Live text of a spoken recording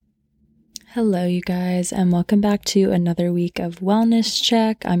Hello, you guys, and welcome back to another week of Wellness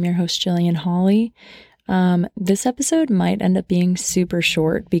Check. I'm your host, Jillian Hawley. This episode might end up being super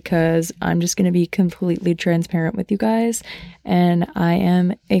short because I'm just going to be completely transparent with you guys, and I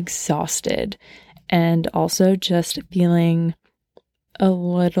am exhausted and also just feeling a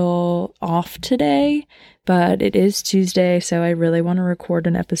little off today, but it is Tuesday, so I really want to record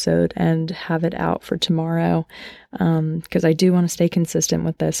an episode and have it out for tomorrow because I do want to stay consistent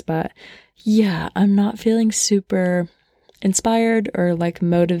with this, but yeah, I'm not feeling super inspired or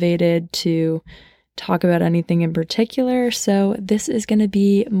motivated to talk about anything in particular. So this is going to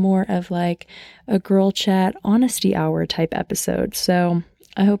be more of a girl chat honesty hour type episode. So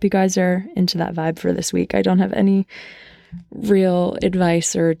I hope you guys are into that vibe for this week. I don't have any real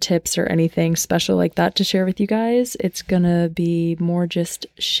advice or tips or anything special like that to share with you guys. It's going to be more just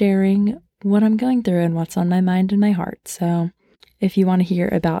sharing what I'm going through and what's on my mind and my heart. So if you want to hear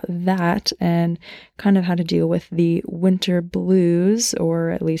about that and kind of how to deal with the winter blues, or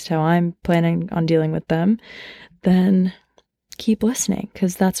at least how I'm planning on dealing with them, then keep listening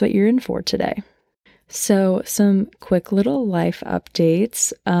because that's what you're in for today. So some quick little life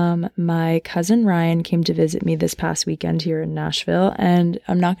updates. My cousin Ryan came to visit me this past weekend here in Nashville, and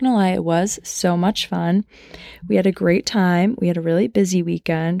I'm not going to lie, it was so much fun. We had a great time. We had a really busy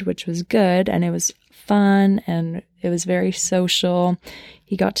weekend, which was good, and it was fun and it was very social.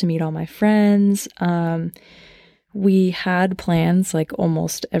 He got to meet all my friends. We had plans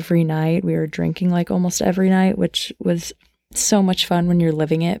almost every night. We were drinking almost every night, which was so much fun when you're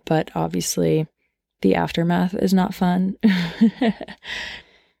living it, but obviously the aftermath is not fun.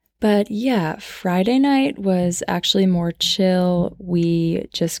 But yeah, Friday night was actually more chill. We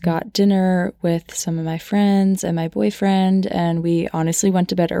just got dinner with some of my friends and my boyfriend, and we honestly went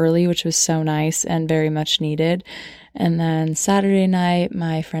to bed early, which was so nice and very much needed. And then Saturday night,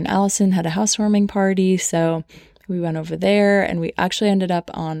 my friend Allison had a housewarming party, so we went over there, and we actually ended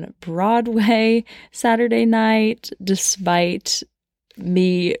up on Broadway Saturday night, despite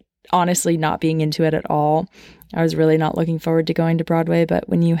me honestly not being into it at all. I was really not looking forward to going to Broadway, but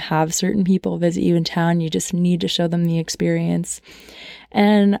when you have certain people visit you in town, you just need to show them the experience.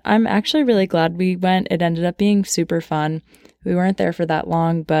 And I'm actually really glad we went. It ended up being super fun. We weren't there for that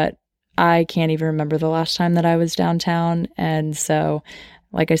long, but I can't even remember the last time that I was downtown. And so,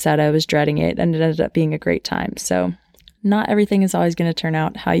 like I said, I was dreading it, and it ended up being a great time. So not everything is always going to turn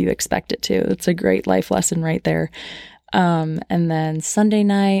out how you expect it to. It's a great life lesson right there. And then Sunday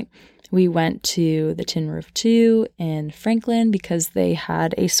night, we went to the Tin Roof 2 in Franklin because they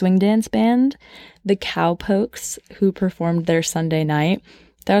had a swing dance band, the Cowpokes, who performed their Sunday night.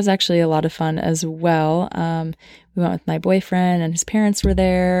 That was actually a lot of fun as well. We went with my boyfriend, and his parents were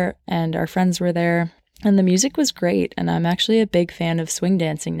there, and our friends were there, and the music was great. And I'm actually a big fan of swing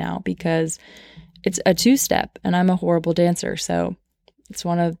dancing now because it's a two-step, and I'm a horrible dancer, so it's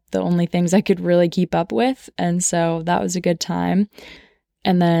one of the only things I could really keep up with, and so that was a good time.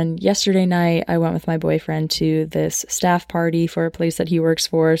 And then yesterday night, I went with my boyfriend to this staff party for a place that he works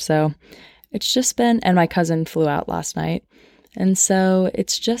for. So it's just been, and my cousin flew out last night. And so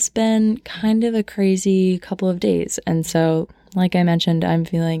it's just been kind of a crazy couple of days. And so, like I mentioned, I'm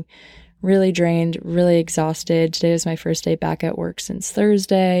feeling really drained, really exhausted. Today was my first day back at work since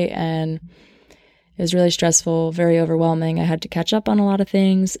Thursday, and it was really stressful, very overwhelming. I had to catch up on a lot of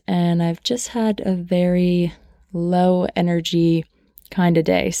things, and I've just had a very low energy kind of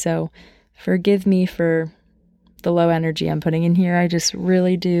day. So forgive me for the low energy I'm putting in here. I just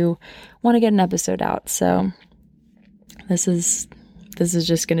really do want to get an episode out. So this is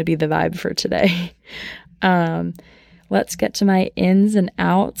just going to be the vibe for today. Let's get to my ins and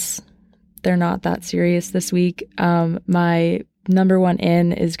outs. They're not that serious this week. My number one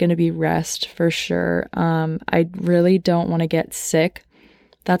in is going to be rest for sure. I really don't want to get sick.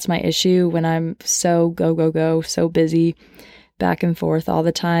 That's my issue when I'm so go, so busy, back and forth all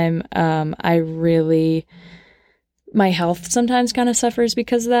the time. My health sometimes kind of suffers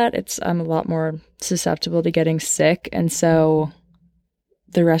because of that. I'm a lot more susceptible to getting sick. And so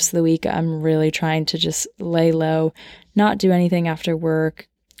the rest of the week, I'm really trying to just lay low, not do anything after work,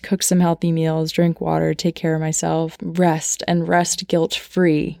 cook some healthy meals, drink water, take care of myself, rest, and rest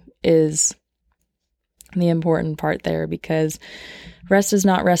guilt-free is the important part there, because rest is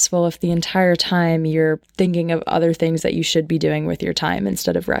not restful if the entire time you're thinking of other things that you should be doing with your time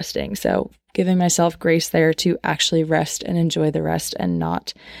instead of resting. So giving myself grace there to actually rest and enjoy the rest and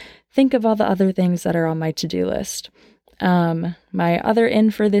not think of all the other things that are on my to-do list. My other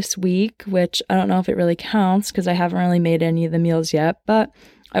in for this week, which I don't know if it really counts because I haven't really made any of the meals yet, but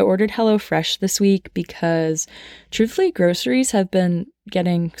I ordered HelloFresh this week because truthfully, groceries have been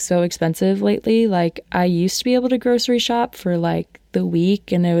getting so expensive lately. Like, I used to be able to grocery shop for like the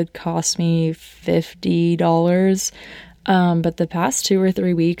week and it would cost me $50. But the past 2 or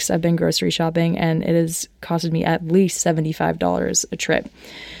 3 weeks I've been grocery shopping and it has costed me at least $75 a trip,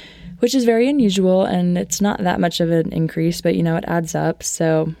 which is very unusual and it's not that much of an increase, but it adds up.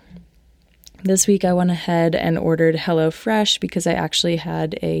 So this week I went ahead and ordered HelloFresh because I actually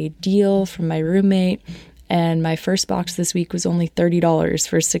had a deal from my roommate and my first box this week was only $30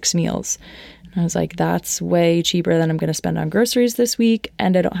 for 6 meals. And I was like, that's way cheaper than I'm going to spend on groceries this week,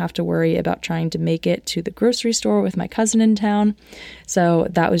 and I don't have to worry about trying to make it to the grocery store with my cousin in town. So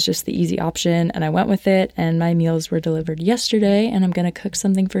that was just the easy option, and I went with it, and my meals were delivered yesterday, and I'm going to cook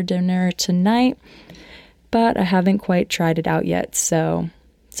something for dinner tonight, but I haven't quite tried it out yet. So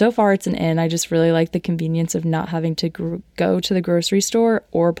far it's an in. I just really like the convenience of not having to go to the grocery store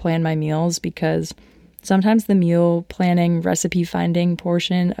or plan my meals, because sometimes the meal planning, recipe finding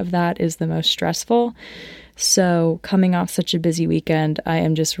portion of that is the most stressful. So coming off such a busy weekend, I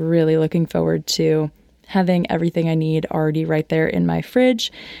am just really looking forward to having everything I need already right there in my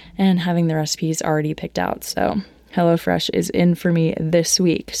fridge and having the recipes already picked out. So HelloFresh is in for me this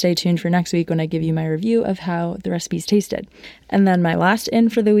week. Stay tuned for next week when I give you my review of how the recipes tasted. And then my last in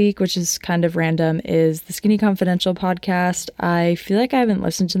for the week, which is kind of random, is the Skinny Confidential podcast. I feel like I haven't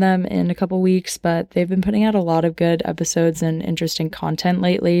listened to them in a couple weeks, but they've been putting out a lot of good episodes and interesting content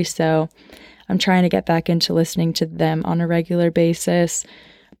lately. So I'm trying to get back into listening to them on a regular basis.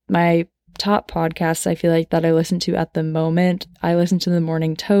 My top podcasts I feel like that I listen to at the moment, I listen to The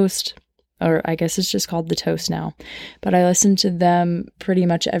Morning Toast, or I guess it's just called The Toast now, but I listen to them pretty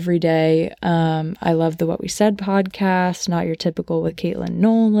much every day. I love the What We Said podcast, Not Your Typical with Caitlin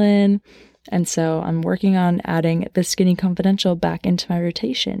Nolan. And so I'm working on adding the Skinny Confidential back into my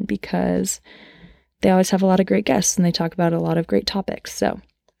rotation because they always have a lot of great guests and they talk about a lot of great topics. So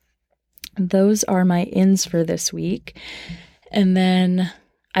those are my ins for this week. And then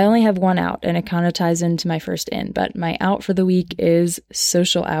I only have one out, and it kind of ties into my first in, but my out for the week is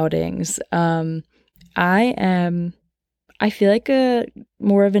social outings. I feel like a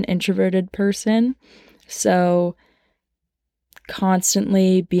more of an introverted person, so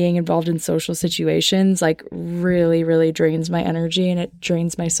constantly being involved in social situations like really, really drains my energy and it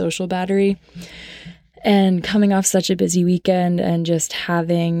drains my social battery. And coming off such a busy weekend and just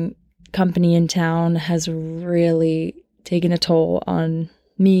having company in town has really taken a toll on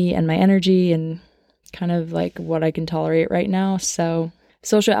me and my energy and kind of like what I can tolerate right now. So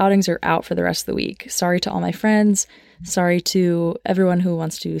social outings are out for the rest of the week. Sorry to all my friends. Sorry to everyone who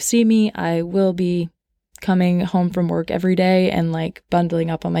wants to see me. I will be coming home from work every day and like bundling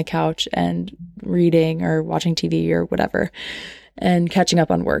up on my couch and reading or watching TV or whatever and catching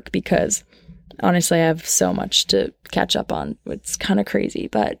up on work because honestly, I have so much to catch up on. It's kind of crazy,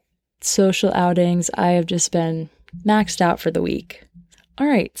 but social outings, I have just been maxed out for the week. All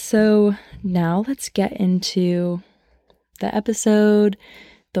right, so now let's get into the episode,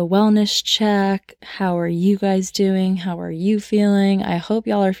 the wellness check. How are you guys doing? How are you feeling? I hope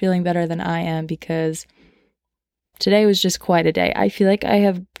y'all are feeling better than I am because today was just quite a day. I feel like I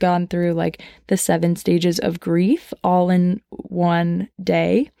have gone through like the 7 stages of grief all in one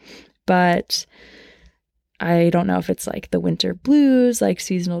day, but I don't know if it's like the winter blues, like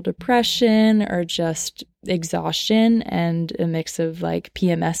seasonal depression, or just exhaustion and a mix of like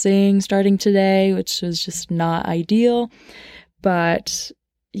PMSing starting today, which was just not ideal. But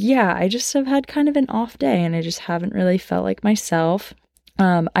yeah, I just have had kind of an off day and I just haven't really felt like myself.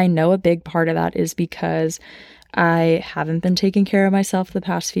 I know a big part of that is because I haven't been taking care of myself the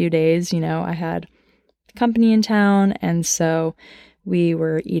past few days. I had company in town, and so we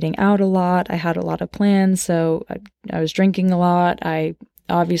were eating out a lot. I had a lot of plans, so I was drinking a lot. I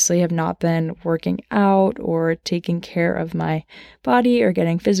obviously have not been working out or taking care of my body or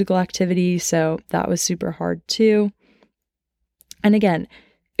getting physical activity, so that was super hard too. And again,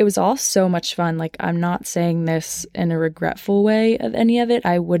 it was all so much fun. Like, I'm not saying this in a regretful way of any of it.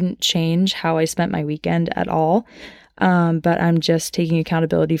 I wouldn't change how I spent my weekend at all, but I'm just taking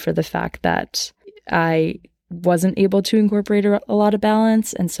accountability for the fact that I wasn't able to incorporate a lot of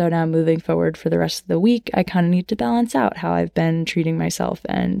balance. And so now moving forward for the rest of the week, I kind of need to balance out how I've been treating myself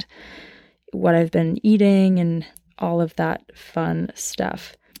and what I've been eating and all of that fun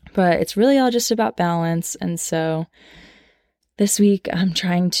stuff. But it's really all just about balance. And so this week I'm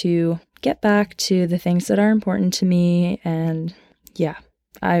trying to get back to the things that are important to me. And yeah,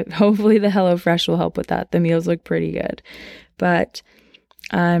 hopefully the HelloFresh will help with that. The meals look pretty good. But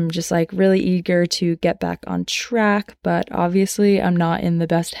I'm just like really eager to get back on track, but obviously I'm not in the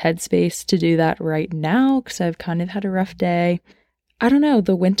best headspace to do that right now because I've kind of had a rough day. I don't know,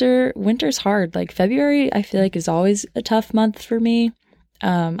 winter's hard. Like February, I feel like is always a tough month for me.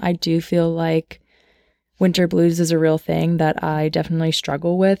 I do feel like winter blues is a real thing that I definitely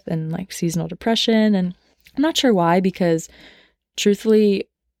struggle with, and like seasonal depression. And I'm not sure why, because truthfully,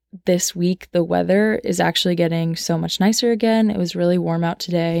 this week the weather is actually getting so much nicer again. It was really warm out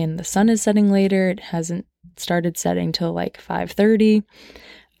today and the sun is setting later. It hasn't started setting till like 5:30.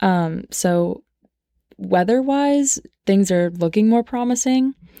 So weather-wise, things are looking more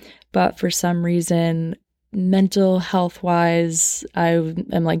promising, but for some reason, mental health-wise, I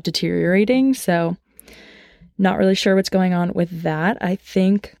am like deteriorating. So not really sure what's going on with that. I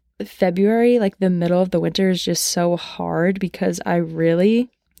think February, like the middle of the winter, is just so hard because I really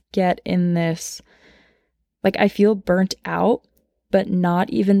get in this, like I feel burnt out, but not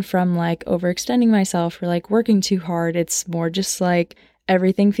even from like overextending myself or like working too hard. It's more just like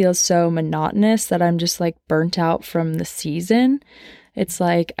everything feels so monotonous that I'm just like burnt out from the season. It's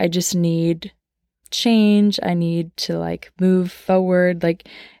like I just need change. I need to like move forward. Like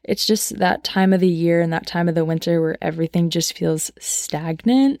it's just that time of the year and that time of the winter where everything just feels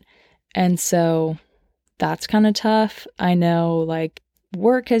stagnant. And so that's kind of tough. I know like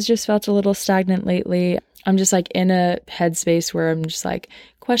work has just felt a little stagnant lately. I'm just like in a headspace where I'm just like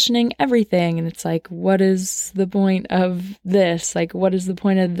questioning everything. And it's like, what is the point of this? Like, what is the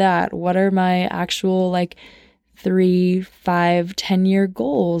point of that? What are my actual like 3, 5, 10-year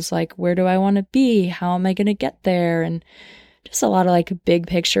goals? Like, where do I want to be? How am I going to get there? And just a lot of like big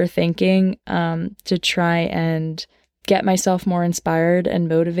picture thinking to try and get myself more inspired and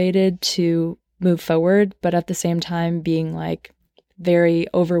motivated to move forward, but at the same time being like very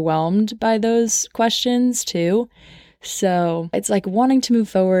overwhelmed by those questions too. So it's like wanting to move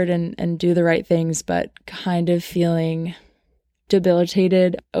forward and do the right things, but kind of feeling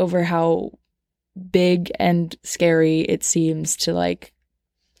debilitated over how big and scary it seems to like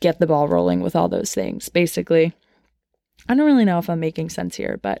get the ball rolling with all those things. Basically, I don't really know if I'm making sense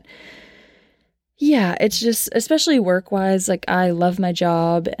here, but yeah, it's just, especially work-wise, like I love my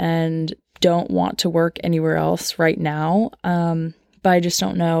job and don't want to work anywhere else right now. But I just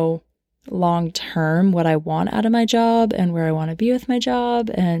don't know long term what I want out of my job and where I want to be with my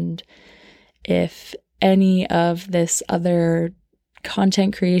job, and if any of this other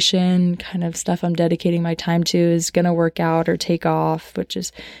content creation kind of stuff I'm dedicating my time to is going to work out or take off, which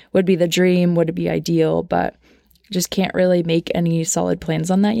would be the dream, would be ideal, but just can't really make any solid plans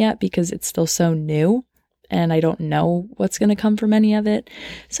on that yet because it's still so new and I don't know what's going to come from any of it.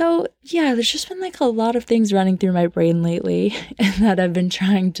 So yeah, there's just been like a lot of things running through my brain lately that I've been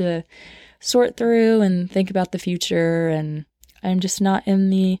trying to sort through and think about the future, and I'm just not in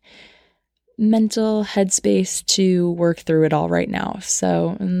the mental headspace to work through it all right now.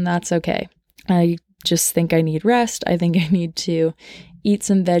 So that's okay. I just think I need rest. I think I need to eat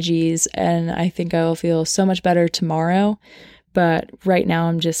some veggies, and I think I will feel so much better tomorrow. But right now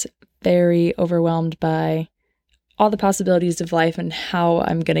I'm just very overwhelmed by all the possibilities of life and how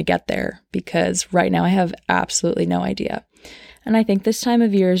I'm going to get there, because right now I have absolutely no idea. And I think this time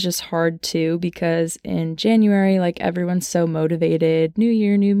of year is just hard too, because in January, like everyone's so motivated, new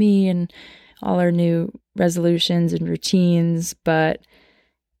year, new me, and all our new resolutions and routines. But,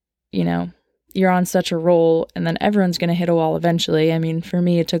 you know, you're on such a roll and then everyone's going to hit a wall eventually. I mean, for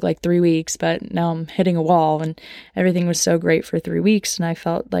me, it took like 3 weeks, but now I'm hitting a wall, and everything was so great for 3 weeks. And I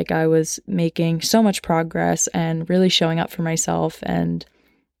felt like I was making so much progress and really showing up for myself and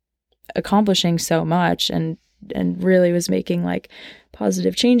accomplishing so much, and really was making like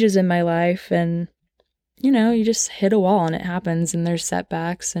positive changes in my life. And, you know, you just hit a wall and it happens, and there's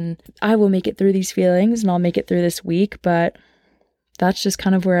setbacks, and I will make it through these feelings and I'll make it through this week. But that's just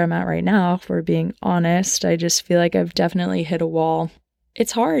kind of where I'm at right now, if we're being honest. I just feel like I've definitely hit a wall.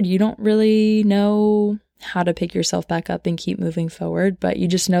 It's hard. You don't really know how to pick yourself back up and keep moving forward, but you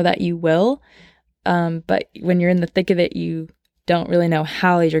just know that you will. But when you're in the thick of it, you don't really know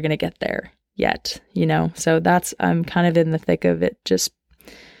how you're going to get there yet, you know? So I'm kind of in the thick of it. Just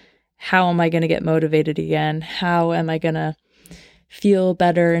how am I going to get motivated again? How am I going to feel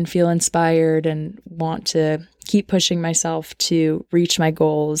better and feel inspired and want to keep pushing myself to reach my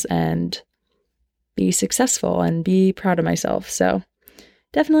goals and be successful and be proud of myself? So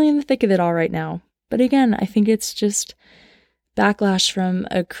definitely in the thick of it all right now. But again, I think it's just backlash from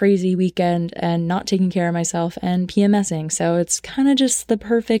a crazy weekend and not taking care of myself and PMSing. So it's kind of just the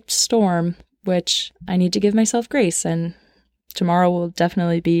perfect storm, which I need to give myself grace. And tomorrow will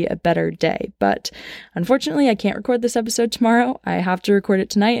definitely be a better day. But unfortunately, I can't record this episode tomorrow. I have to record it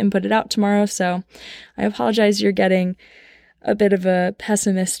tonight and put it out tomorrow. So I apologize you're getting a bit of a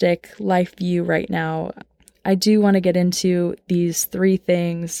pessimistic life view right now. I do want to get into these 3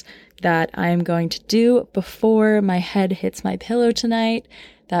 things that I am going to do before my head hits my pillow tonight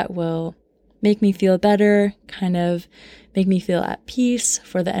that will make me feel better, kind of make me feel at peace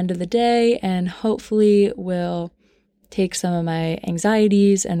for the end of the day, and hopefully will take some of my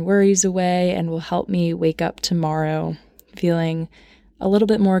anxieties and worries away and will help me wake up tomorrow feeling a little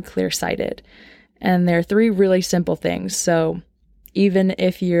bit more clear-sighted. And there are 3 really simple things. So even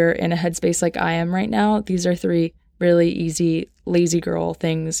if you're in a headspace like I am right now, these are 3 really easy, lazy girl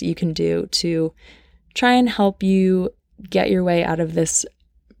things you can do to try and help you get your way out of this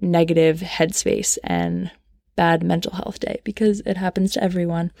negative headspace and bad mental health day, because it happens to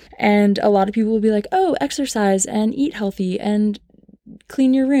everyone. And a lot of people will be like, oh, exercise and eat healthy and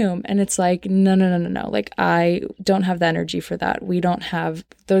clean your room. And it's like, no. Like, I don't have the energy for that. We don't have,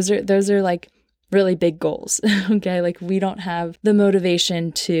 those are like really big goals. Okay. Like, we don't have the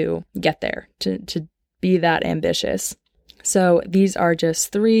motivation to get there, to be that ambitious. So these are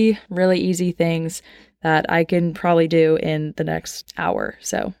just 3 really easy things that I can probably do in the next hour.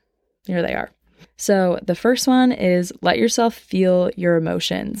 So here they are. So the first one is let yourself feel your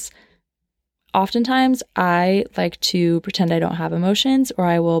emotions. Oftentimes I like to pretend I don't have emotions, or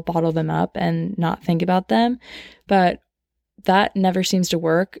I will bottle them up and not think about them, but that never seems to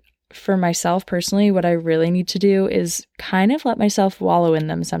work. For myself personally, what I really need to do is kind of let myself wallow in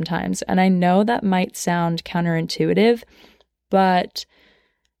them sometimes. And I know that might sound counterintuitive, but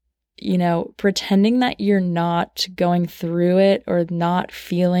pretending that you're not going through it or not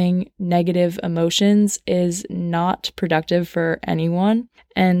feeling negative emotions is not productive for anyone.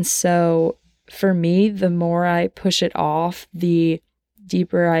 And so for me, the more I push it off, the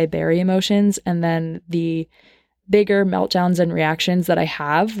deeper I bury emotions, and then the bigger meltdowns and reactions that I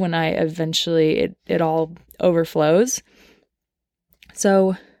have when I eventually, it all overflows.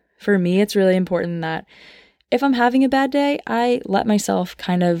 So for me, it's really important that if I'm having a bad day, I let myself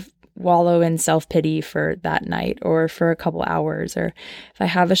kind of wallow in self-pity for that night or for a couple hours. Or if I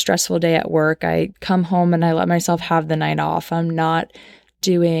have a stressful day at work, I come home and I let myself have the night off. I'm not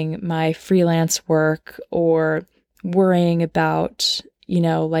doing my freelance work or worrying about,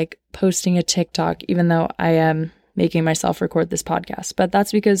 like posting a TikTok, even though I am making myself record this podcast. But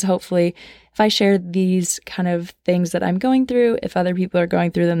that's because hopefully if I share these kind of things that I'm going through, if other people are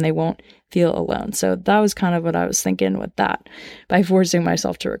going through them, they won't feel alone. So that was kind of what I was thinking with that by forcing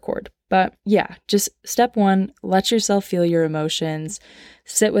myself to record. But yeah, just step 1, let yourself feel your emotions,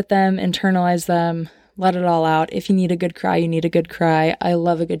 sit with them, internalize them, let it all out. If you need a good cry, you need a good cry. I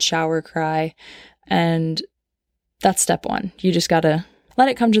love a good shower cry. And that's step 1. You just got to let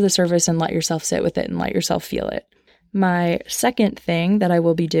it come to the surface and let yourself sit with it and let yourself feel it. My second thing that I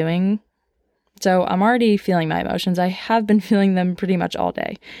will be doing, so I'm already feeling my emotions. I have been feeling them pretty much all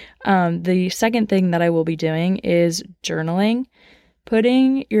day. The second thing that I will be doing is journaling.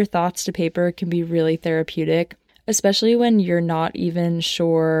 Putting your thoughts to paper can be really therapeutic, especially when you're not even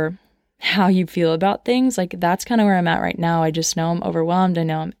sure how you feel about things. Like, that's kind of where I'm at right now. I just know I'm overwhelmed. I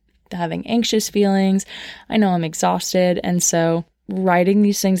know I'm having anxious feelings. I know I'm exhausted. And so writing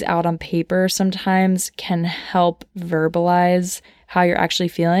these things out on paper sometimes can help verbalize how you're actually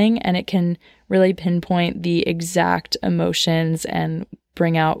feeling, and it can really pinpoint the exact emotions and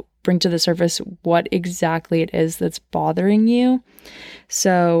bring to the surface what exactly it is that's bothering you.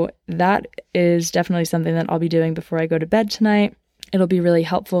 So that is definitely something that I'll be doing before I go to bed tonight. It'll be really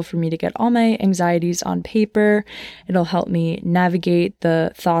helpful for me to get all my anxieties on paper. It'll help me navigate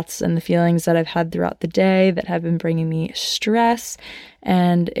the thoughts and the feelings that I've had throughout the day that have been bringing me stress.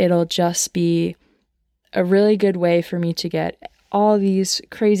 And it'll just be a really good way for me to get all these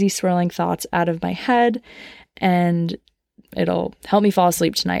crazy swirling thoughts out of my head. And it'll help me fall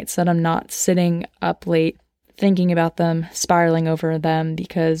asleep tonight so that I'm not sitting up late thinking about them, spiraling over them,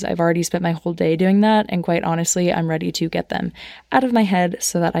 because I've already spent my whole day doing that. And quite honestly, I'm ready to get them out of my head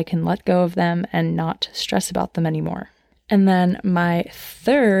so that I can let go of them and not stress about them anymore. And then my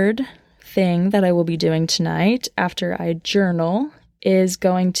third thing that I will be doing tonight after I journal is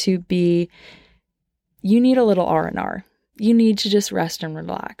going to be, you need a little R&R. You need to just rest and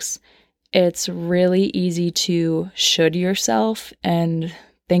relax. It's really easy to should yourself and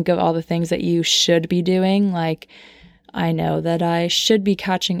think of all the things that you should be doing. Like, I know that I should be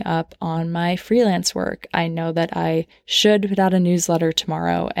catching up on my freelance work. I know that I should put out a newsletter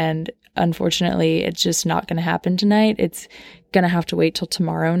tomorrow. And unfortunately, it's just not going to happen tonight. It's going to have to wait till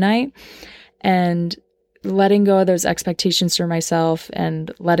tomorrow night. And letting go of those expectations for myself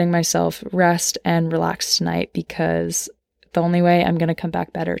and letting myself rest and relax tonight, because the only way I'm going to come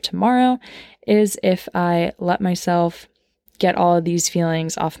back better tomorrow is if I let myself get all of these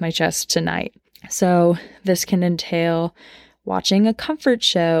feelings off my chest tonight. So this can entail watching a comfort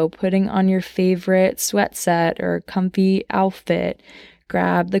show, putting on your favorite sweat set or comfy outfit,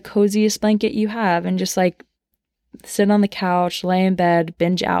 grab the coziest blanket you have and just like sit on the couch, lay in bed,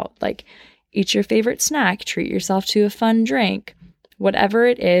 binge out, like eat your favorite snack, treat yourself to a fun drink, whatever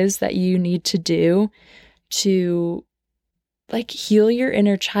it is that you need to do to like heal your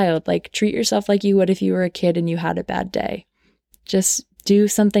inner child. Like treat yourself like you would if you were a kid and you had a bad day. Just do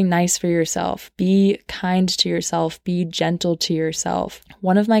something nice for yourself. Be kind to yourself. Be gentle to yourself.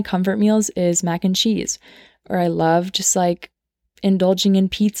 One of my comfort meals is mac and cheese, or I love just like indulging in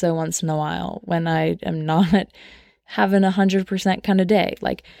pizza once in a while when I am not having 100% kind of day.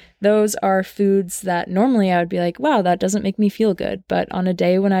 Like those are foods that normally I would be like, wow, that doesn't make me feel good. But on a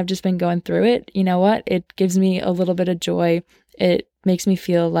day when I've just been going through it, you know what? It gives me a little bit of joy. It makes me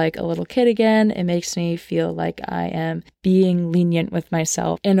feel like a little kid again. It makes me feel like I am being lenient with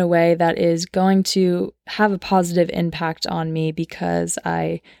myself in a way that is going to have a positive impact on me, because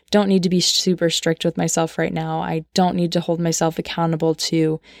I don't need to be super strict with myself right now. I don't need to hold myself accountable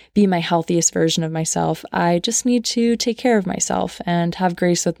to be my healthiest version of myself. I just need to take care of myself and have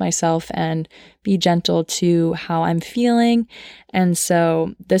grace with myself and be gentle to how I'm feeling. And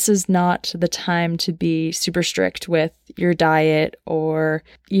so this is not the time to be super strict with your diet or,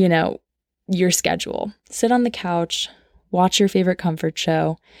 you know, your schedule. Sit on the couch, watch your favorite comfort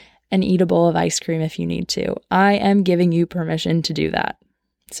show, and eat a bowl of ice cream if you need to. I am giving you permission to do that.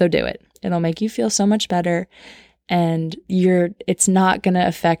 So do it. It'll make you feel so much better, and it's not going to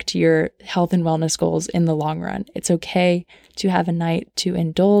affect your health and wellness goals in the long run. It's okay to have a night to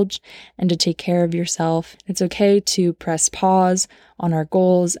indulge and to take care of yourself. It's okay to press pause on our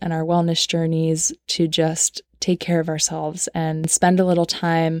goals and our wellness journeys to just take care of ourselves and spend a little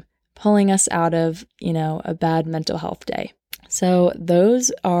time pulling us out of, a bad mental health day. So those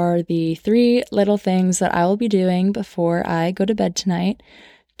are the 3 little things that I will be doing before I go to bed tonight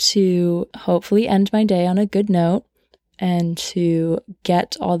to hopefully end my day on a good note and to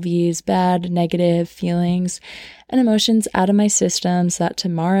get all these bad, negative feelings and emotions out of my system so that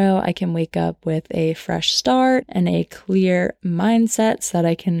tomorrow I can wake up with a fresh start and a clear mindset so that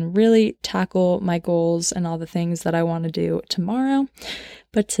I can really tackle my goals and all the things that I want to do tomorrow.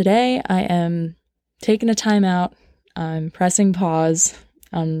 But today I am taking a time out. I'm pressing pause.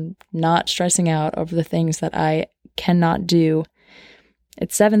 I'm not stressing out over the things that I cannot do.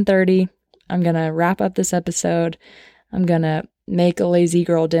 It's 7:30. I'm going to wrap up this episode. I'm going to make a lazy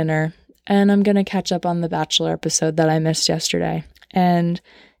girl dinner, and I'm going to catch up on the Bachelor episode that I missed yesterday. And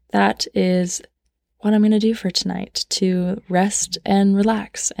that is what I'm going to do for tonight, to rest and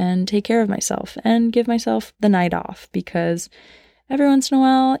relax and take care of myself and give myself the night off, because every once in a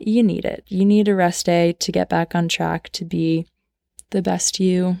while you need it. You need a rest day to get back on track to be the best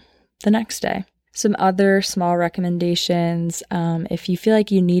you the next day. Some other small recommendations. If you feel like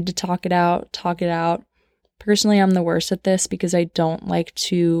you need to talk it out, talk it out. Personally, I'm the worst at this because I don't like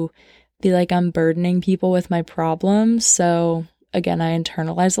to be like I'm burdening people with my problems. So again, I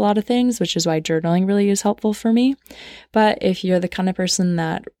internalize a lot of things, which is why journaling really is helpful for me. But if you're the kind of person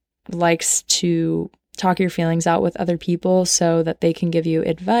that likes to talk your feelings out with other people so that they can give you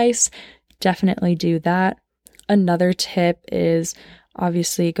advice, definitely do that. Another tip is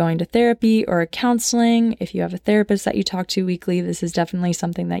obviously going to therapy or counseling. If you have a therapist that you talk to weekly, this is definitely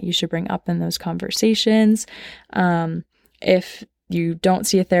something that you should bring up in those conversations. If you don't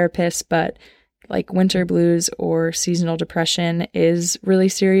see a therapist, but like winter blues or seasonal depression is really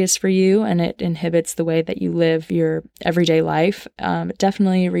serious for you and it inhibits the way that you live your everyday life,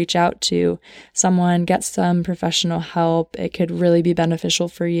 definitely reach out to someone, get some professional help. It could really be beneficial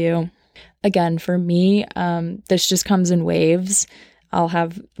for you. Again, for me, this just comes in waves. I'll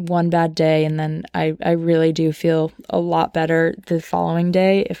have one bad day and then I really do feel a lot better the following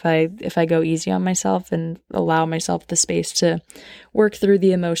day if I go easy on myself and allow myself the space to work through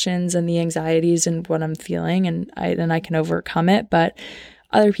the emotions and the anxieties and what I'm feeling, and I can overcome it. But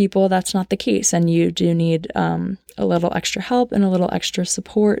other people, that's not the case, and you do need a little extra help and a little extra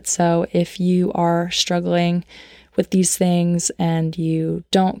support. So if you are struggling with these things and you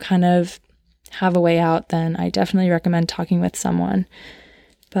don't kind of have a way out, then I definitely recommend talking with someone.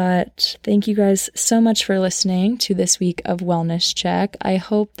 But thank you guys so much for listening to this week of Wellness Check. I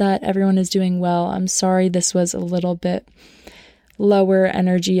hope that everyone is doing well. I'm sorry this was a little bit lower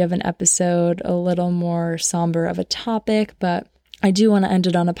energy of an episode, a little more somber of a topic, but I do want to end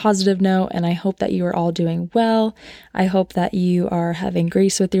it on a positive note, and I hope that you are all doing well. I hope that you are having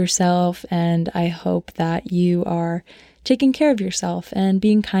grace with yourself, and I hope that you are taking care of yourself and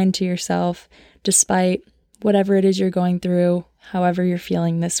being kind to yourself despite whatever it is you're going through, however you're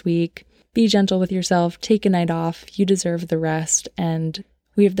feeling this week. Be gentle with yourself, take a night off. You deserve the rest, and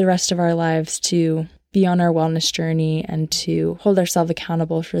we have the rest of our lives to be on our wellness journey and to hold ourselves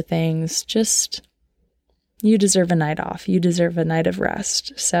accountable for things. You deserve a night off. You deserve a night of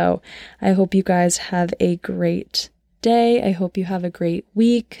rest. So I hope you guys have a great day. I hope you have a great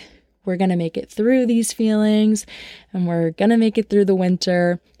week. We're going to make it through these feelings, and we're going to make it through the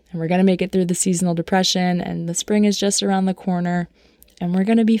winter, and we're going to make it through the seasonal depression, and the spring is just around the corner, and we're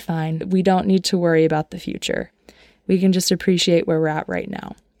going to be fine. We don't need to worry about the future. We can just appreciate where we're at right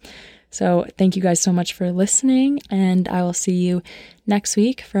now. So thank you guys so much for listening, and I will see you next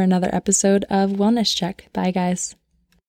week for another episode of Wellness Check. Bye, guys.